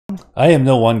I am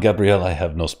no Juan Gabriel, I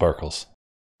have no sparkles.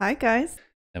 Hi guys.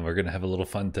 And we're going to have a little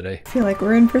fun today. I feel like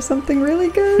we're in for something really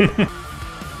good.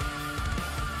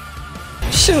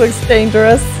 She looks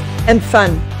dangerous and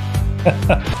fun.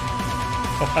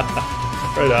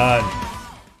 Right on.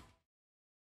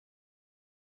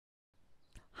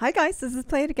 Hi guys, this is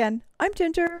Play It Again. I'm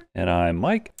Ginger. And I'm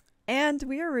Mike. And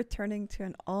we are returning to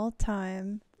an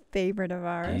all-time favorite of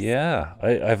ours. Yeah,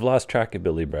 I've lost track of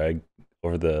Billy Bragg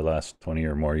over the last 20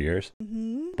 or more years.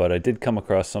 But I did come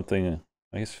across something,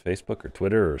 I guess Facebook or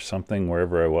Twitter or something,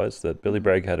 wherever I was, that Billy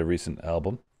Bragg had a recent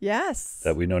album. Yes.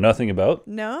 That we know nothing about.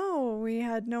 No, we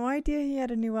had no idea he had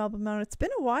a new album out. It's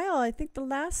been a while. I think the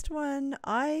last one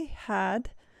I had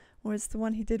was the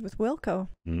one he did with Wilco.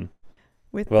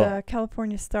 With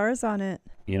California Stars on it.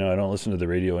 You know, I don't listen to the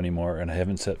radio anymore, and I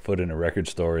haven't set foot in a record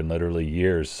store in literally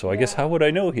years. So I guess how would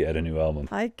I know he had a new album?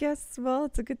 I guess, well,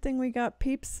 it's a good thing we got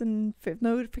peeps and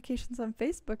notifications on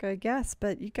Facebook, I guess.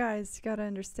 But you guys, you got to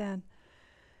understand,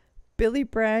 Billy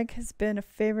Bragg has been a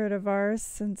favorite of ours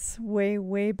since way,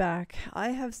 way back. I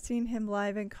have seen him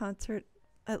live in concert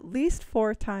at least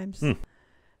 4 times.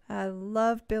 I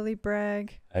love Billy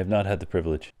Bragg. I have not had the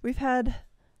privilege. We've had...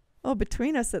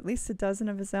 between us, at least a dozen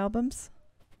of his albums.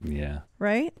 Yeah.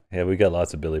 Right? Yeah, we got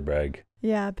lots of Billy Bragg.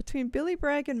 Yeah, between Billy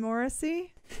Bragg and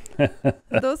Morrissey,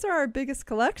 those are our biggest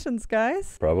collections,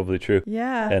 guys. Probably true.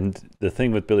 Yeah. And the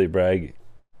thing with Billy Bragg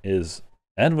is,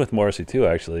 and with Morrissey too,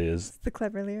 actually, is it's the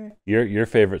clever lyric. Your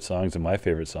favorite songs and my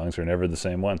favorite songs are never the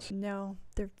same ones. No,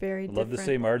 they're very different. I love the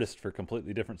same artist for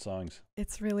completely different songs.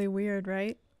 It's really weird,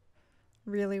 right?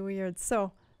 Really weird.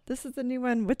 So, this is the new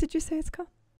one. What did you say it's called?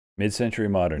 Mid-century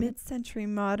modern. Mid-century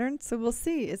modern. So we'll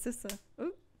see. Is this a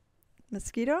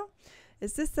mosquito?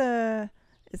 Is this a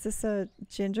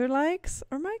Ginger likes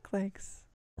or Mike likes?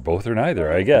 Both or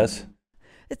neither, I guess.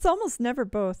 It's almost never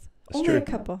both. That's Only true. a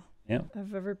couple. Yeah.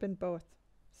 Have ever been both.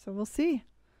 So we'll see.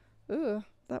 Ooh,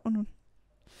 that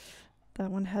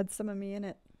one had some of me in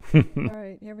it. All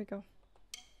right, here we go.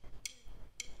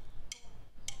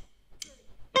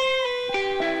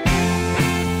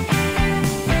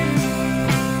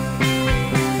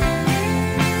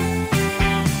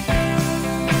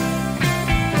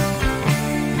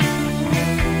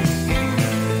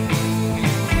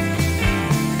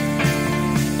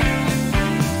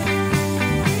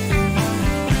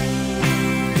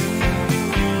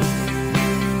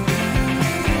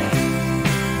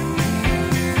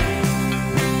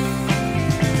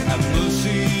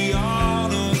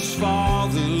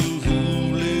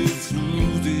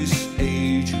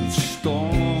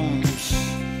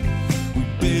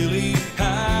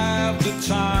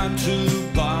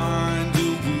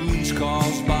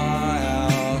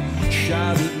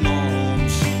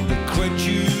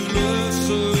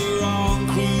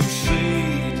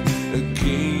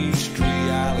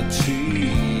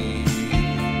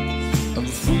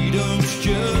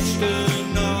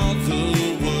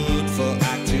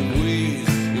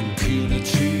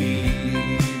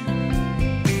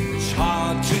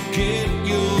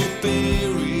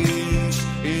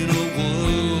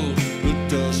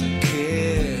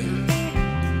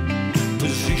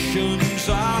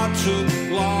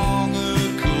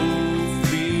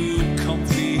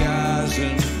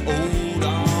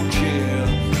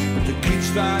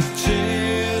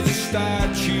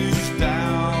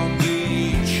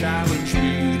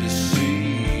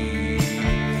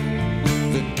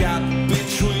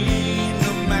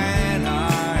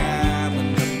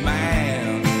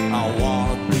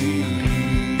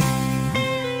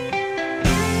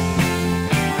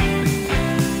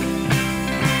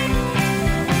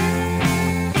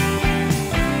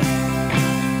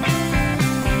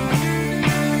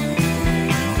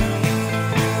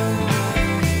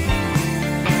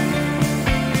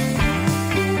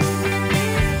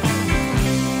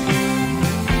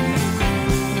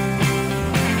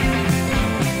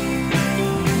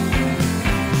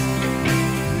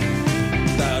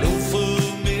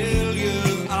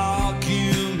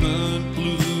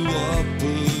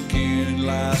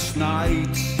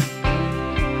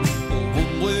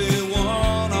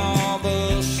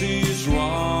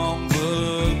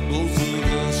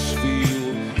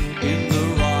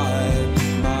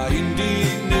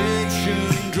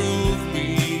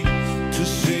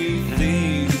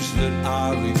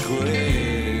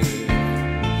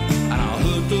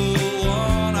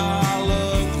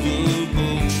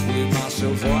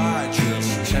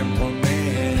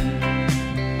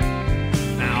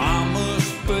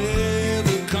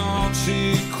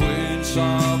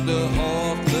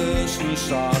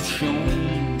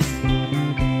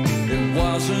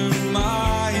 wasn't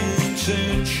my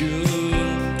intention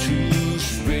to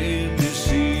spend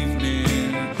this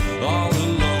evening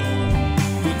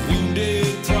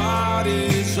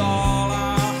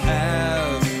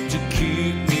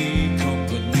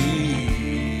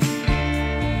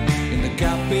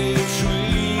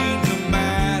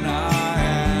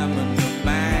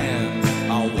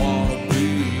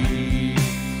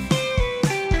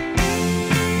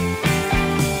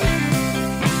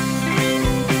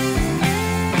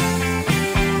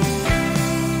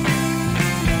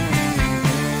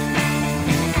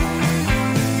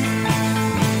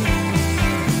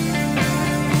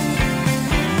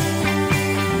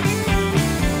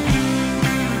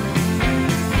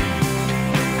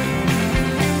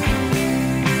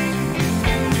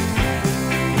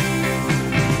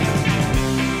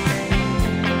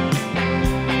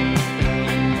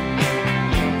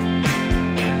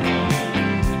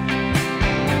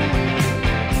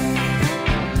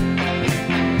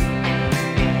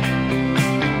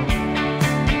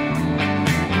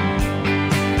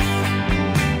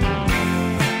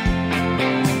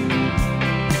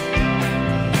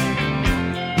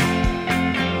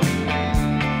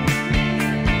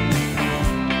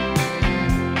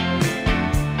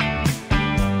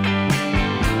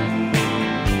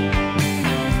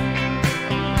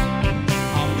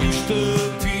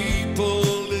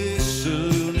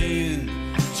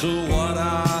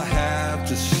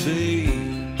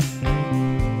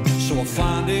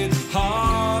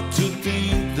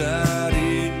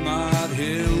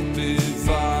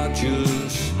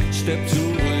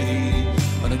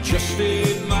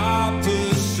fade my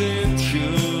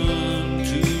perception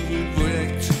to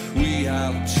reflect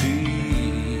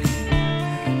reality,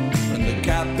 and the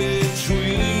gap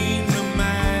between the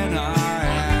man I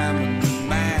am and the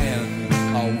man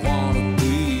I wanna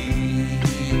be,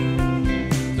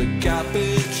 the gap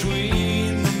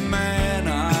between the man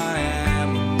I am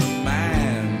and the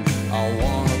man I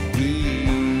wanna be.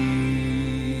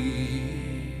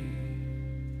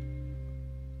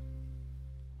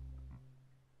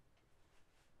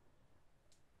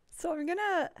 So I'm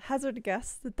gonna hazard a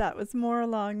guess that that was more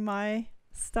along my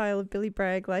style of Billy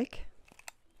Bragg, like.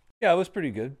 Yeah, it was pretty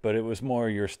good, but it was more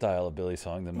your style of Billy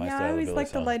song than my Yeah, style I of always Billy like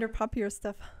song. the lighter, poppier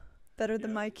stuff better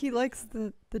than Mike. He likes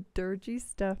the dirgy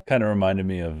stuff. Kind of reminded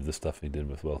me of the stuff he did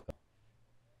with Welcome.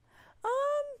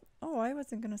 Oh, I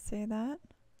wasn't gonna say that.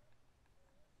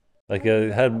 Like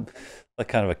it had like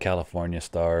kind of a California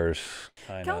Stars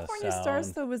kind of California sound.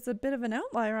 Stars though was a bit of an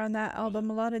outlier on that album.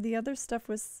 A lot of the other stuff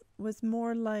was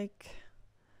more like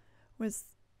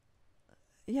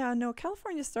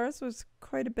California Stars was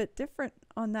quite a bit different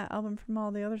on that album from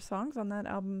all the other songs on that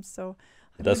album. So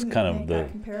I That's wouldn't kind of make the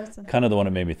that comparison. kind of the one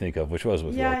it made me think of, which was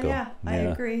with Welcome. Yeah, I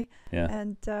agree. Yeah.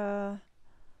 And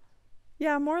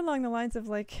more along the lines of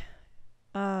like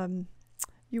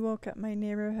You Woke Up My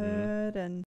Neighborhood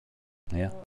and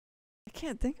Yeah. I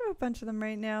can't think of a bunch of them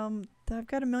right now. I've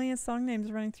got a million song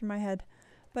names running through my head.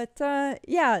 But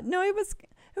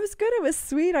it was good. It was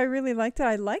sweet. I really liked it.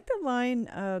 I liked the line,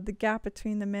 the gap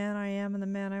between the man I am and the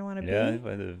man I want to Yeah,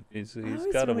 be. he's always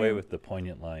got away really- with the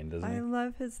poignant line, doesn't I he?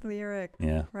 love his lyric,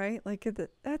 Yeah. right? Like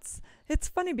it's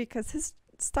funny because his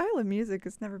style of music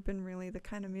has never been really the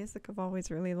kind of music I've always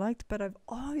really liked, but I've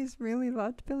always really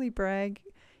loved Billy Bragg,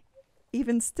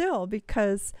 even still,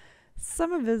 because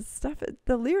some of his stuff,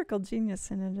 the lyrical genius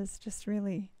in it is just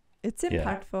really, it's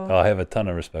impactful. Oh, I have a ton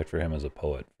of respect for him as a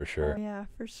poet, for sure. Oh, yeah,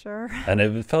 for sure. And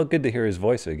it felt good to hear his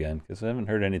voice again, because I haven't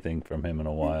heard anything from him in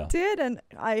a while. It did, and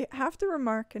I have to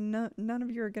remark, and none of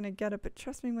you are going to get it, but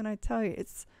trust me when I tell you,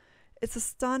 it's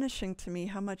astonishing to me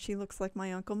how much he looks like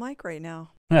my Uncle Mike right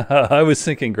now. I was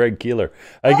thinking Greg Keeler.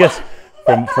 I guess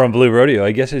from Blue Rodeo.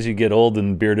 I guess as you get old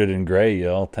and bearded and gray, you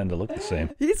all tend to look the same.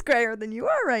 He's grayer than you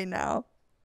are right now.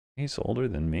 He's older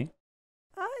than me.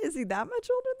 Is he that much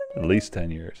older than At you? least 10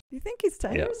 years. Do you think he's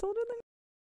 10 Yeah. years older than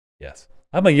Yes.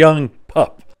 I'm a young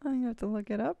pup. you? I'm going to have to look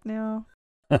it up now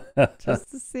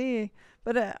just to see.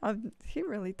 But he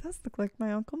really does look like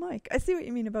my Uncle Mike. I see what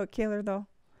you mean about Kaler, though.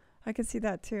 I can see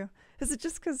that, too. Is it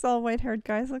just because all white-haired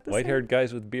guys look the same? White-haired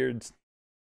guys with beards,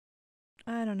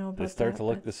 I don't know about they that. start to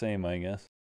look but- the same, I guess.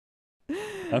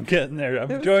 I'm getting there. I'm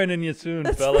was- joining you soon,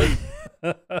 That's fellas.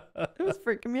 It was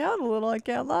freaking me out a little, I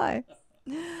can't lie.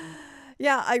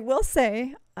 Yeah, I will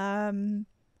say, I am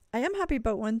happy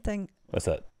about one thing. What's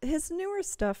that? His newer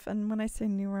stuff, and when I say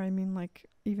newer, I mean like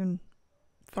even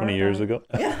 20 years back. ago?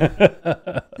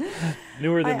 Yeah.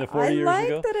 Newer than the 40 years I like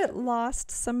ago? that it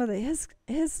lost some of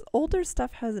his older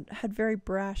stuff had very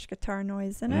brash guitar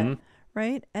noise in it, Mhm.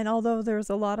 right? And although there's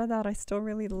a lot of that I still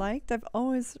really liked, I've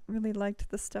always really liked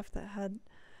the stuff that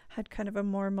had kind of a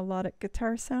more melodic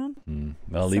guitar sound.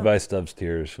 Well, So- Levi Stubbs'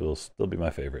 Tears will still be my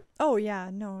favorite. Oh yeah,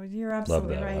 no, you're Love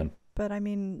absolutely that right. one. But I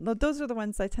mean, those are the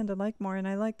ones I tend to like more, and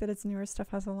I like that its newer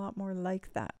stuff has a lot more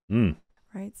like that, Mm.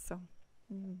 right? So,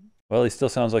 Well, he still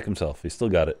sounds like himself. He's still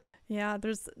got it. yeah,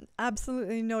 there's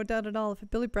absolutely no doubt at all. If a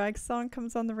Billy Bragg song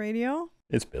comes on the radio,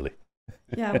 It's Billy.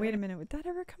 yeah, wait a minute, would that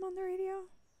ever come on the radio?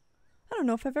 I don't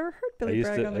know if I've ever heard Billy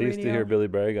Bragg on the I used radio. to hear Billy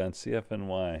Bragg on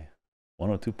CFNY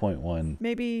 102.1.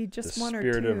 Maybe just the one or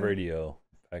Spirit two. of Radio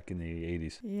back in the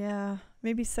 80s. Yeah,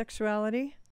 maybe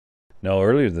Sexuality. No,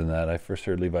 earlier than that, I first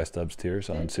heard Levi Stubbs' Tears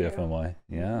on Did you? CFNY.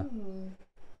 Yeah.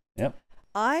 Yep.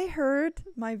 I heard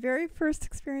my very first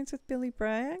experience with Billy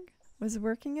Bragg was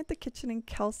working at the kitchen in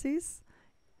Kelsey's,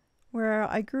 where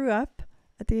I grew up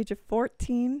at the age of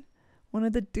 14. One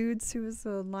of the dudes who was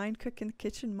a line cook in the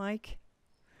kitchen, Mike,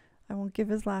 I won't give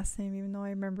his last name even though I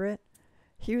remember it.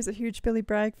 He was a huge Billy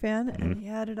Bragg fan, and he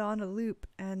had it on a loop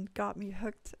and got me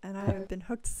hooked, and I have been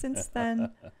hooked since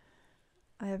then.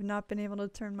 I have not been able to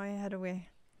turn my head away.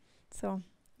 So,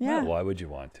 yeah. Well, why would you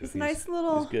want to? It's a nice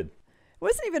little... He's good. It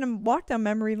wasn't even a walk down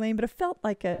memory lane, but it felt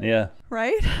like it. Yeah.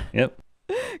 Right? Yep.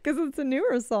 Because it's a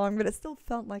newer song, but it still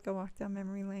felt like a walk down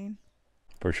memory lane.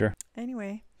 For sure.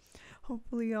 Anyway,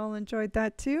 hopefully you all enjoyed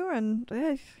that too. And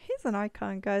he's an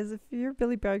icon, guys. If you're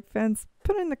Billy Bragg fans,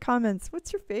 put in the comments.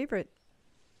 What's your favorite?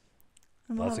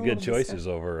 And we'll Lots have of a good little discussion. choices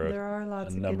over There are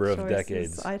lots a of number good of choices.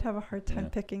 decades. I'd have a hard time Yeah.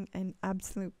 picking an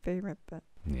absolute favorite, but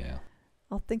Yeah.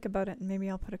 I'll think about it and maybe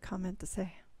I'll put a comment to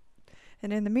say.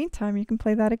 And in the meantime, you can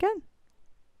play that again.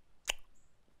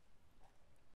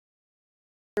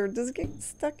 Or does it get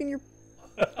stuck in your...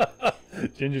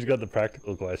 Ginger's got the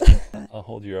practical question. I'll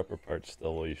hold your upper part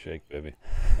still while you shake, baby.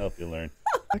 Help you learn.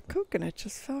 A coconut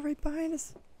just fell right behind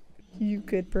us. You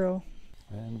good, bro.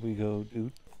 And we go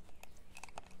do